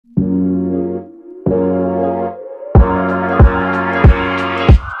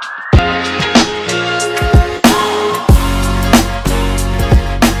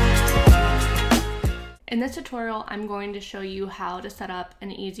tutorial, I'm going to show you how to set up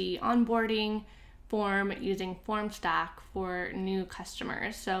an easy onboarding form using Formstack for new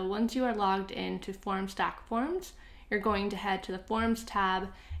customers. So once you are logged into Formstack Forms, you're going to head to the Forms tab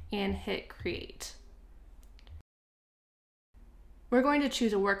and hit Create. We're going to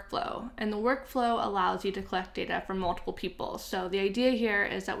choose a workflow, and the workflow allows you to collect data from multiple people. So the idea here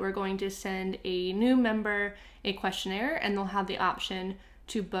is that we're going to send a new member a questionnaire, and they'll have the option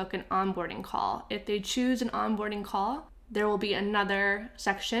to book an onboarding call. If they choose an onboarding call, there will be another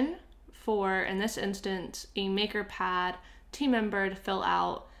section for, in this instance, a MakerPad team member to fill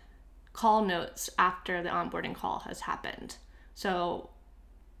out call notes after the onboarding call has happened. So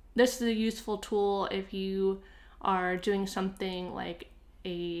this is a useful tool if you are doing something like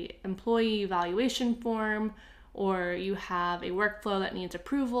a employee evaluation form, or you have a workflow that needs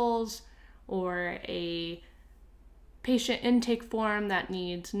approvals, or a patient intake form that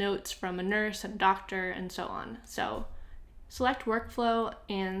needs notes from a nurse and doctor, and so on. So select workflow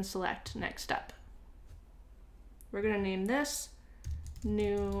and select next step. We're going to name this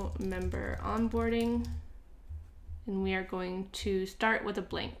new member onboarding, and we are going to start with a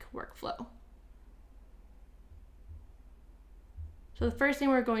blank workflow. So the first thing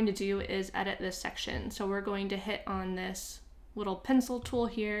we're going to do is edit this section. So we're going to hit on this little pencil tool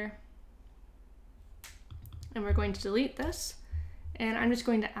here, and we're going to delete this, and I'm just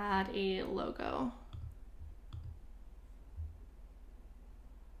going to add a logo.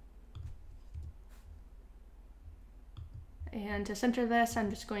 And to center this, I'm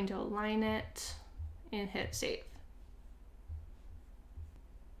just going to align it and hit save.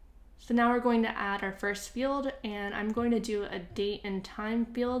 So now we're going to add our first field, and I'm going to do a date and time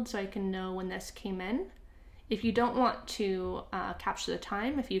field so I can know when this came in. If you don't want to capture the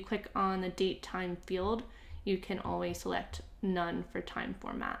time, if you click on the date time field, you can always select none for time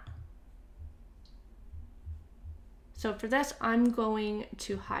format. So for this, I'm going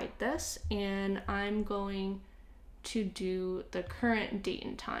to hide this, and I'm going to do the current date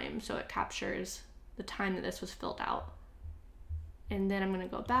and time so it captures the time that this was filled out. And then I'm going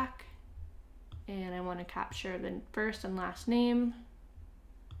to go back, and I want to capture the first and last name,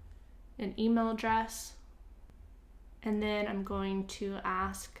 an email address, and then I'm going to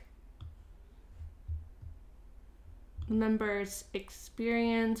ask the member's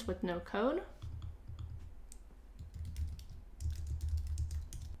experience with no code.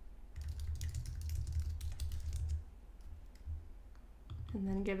 And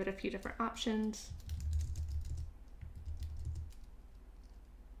then give it a few different options.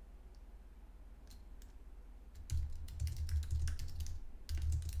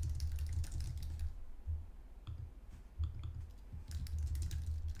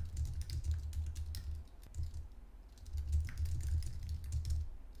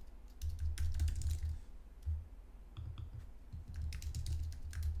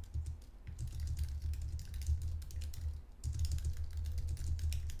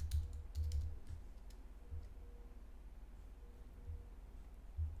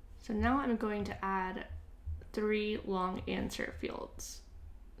 So now I'm going to add 3 long answer fields.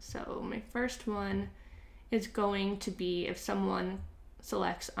 So my first one is going to be if someone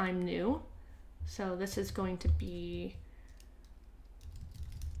selects I'm new. So this is going to be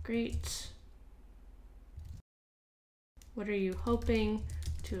great. What are you hoping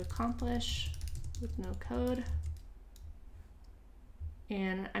to accomplish with no code?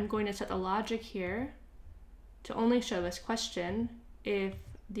 And I'm going to set the logic here to only show this question if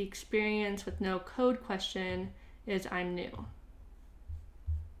the experience with no code question is I'm new.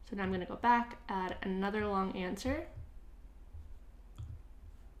 So now I'm going to go back, add another long answer.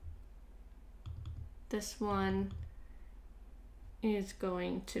 This one is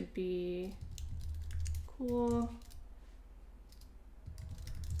going to be cool.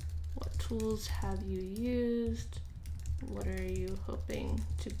 What tools have you used? What are you hoping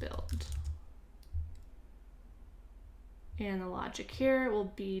to build? And the logic here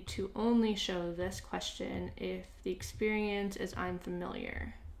will be to only show this question if the experience is I'm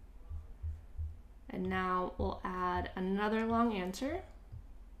familiar. And now we'll add another long answer.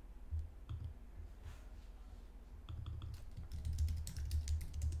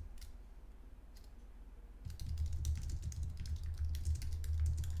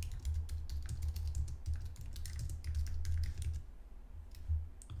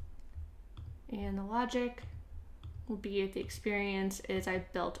 And the logic will be if the experience is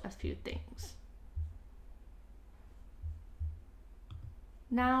I've built a few things.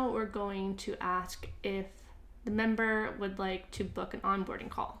 Now we're going to ask if the member would like to book an onboarding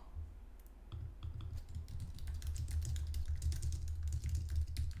call.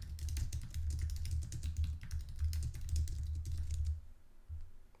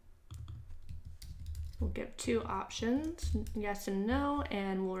 We'll give two options, yes and no,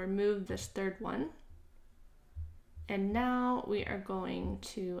 and we'll remove this third one. And now we are going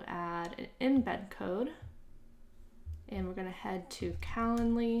to add an embed code, and we're going to head to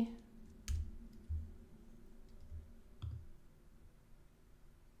Calendly.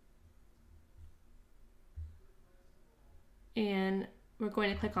 And we're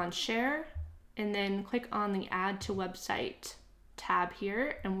going to click on share and then click on the add to website tab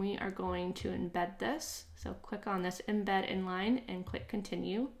here, and we are going to embed this. So click on this embed inline and click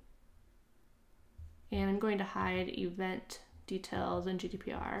continue. And I'm going to hide event details and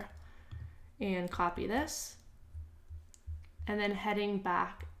GDPR and copy this. And then heading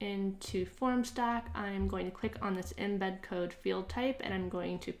back into Formstack, I'm going to click on this embed code field type, and I'm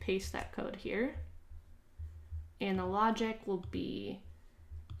going to paste that code here. And the logic will be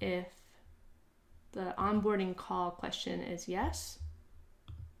if the onboarding call question is yes,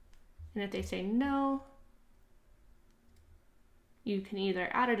 and if they say no, you can either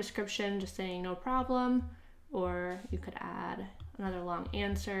add a description just saying no problem, or you could add another long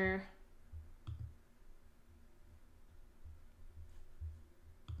answer.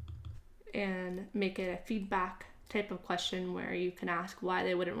 And make it a feedback type of question where you can ask why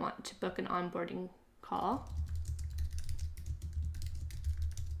they wouldn't want to book an onboarding call.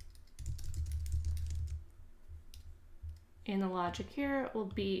 And the logic here will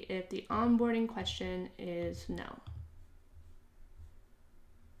be if the onboarding question is no.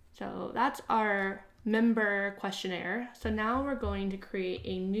 So that's our member questionnaire. So now we're going to create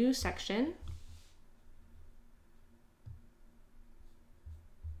a new section.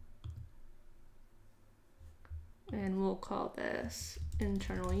 And we'll call this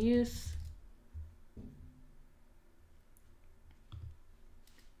internal use.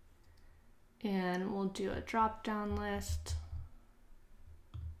 And we'll do a drop-down list.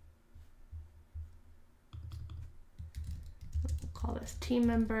 We'll call this team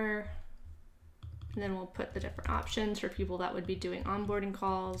member. And then we'll put the different options for people that would be doing onboarding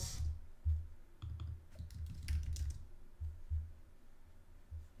calls.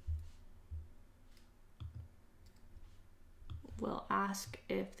 We'll ask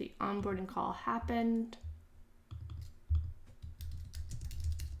if the onboarding call happened.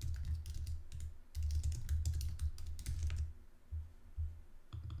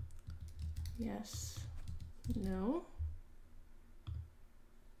 Yes, no.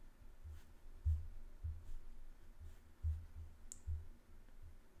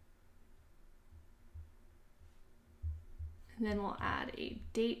 And then we'll add a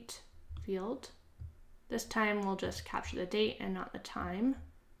date field. This time we'll just capture the date and not the time.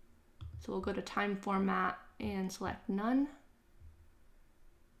 So we'll go to time format and select none.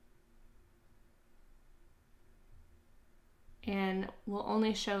 And we'll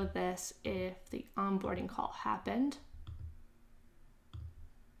only show this if the onboarding call happened.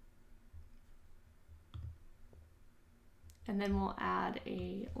 And then we'll add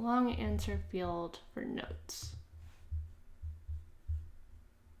a long answer field for notes.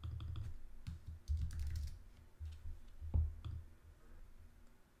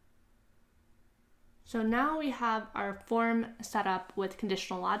 So now we have our form set up with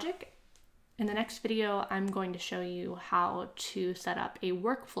conditional logic. In the next video, I'm going to show you how to set up a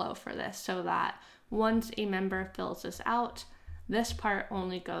workflow for this so that once a member fills this out, this part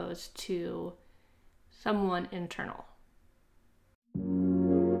only goes to someone internal.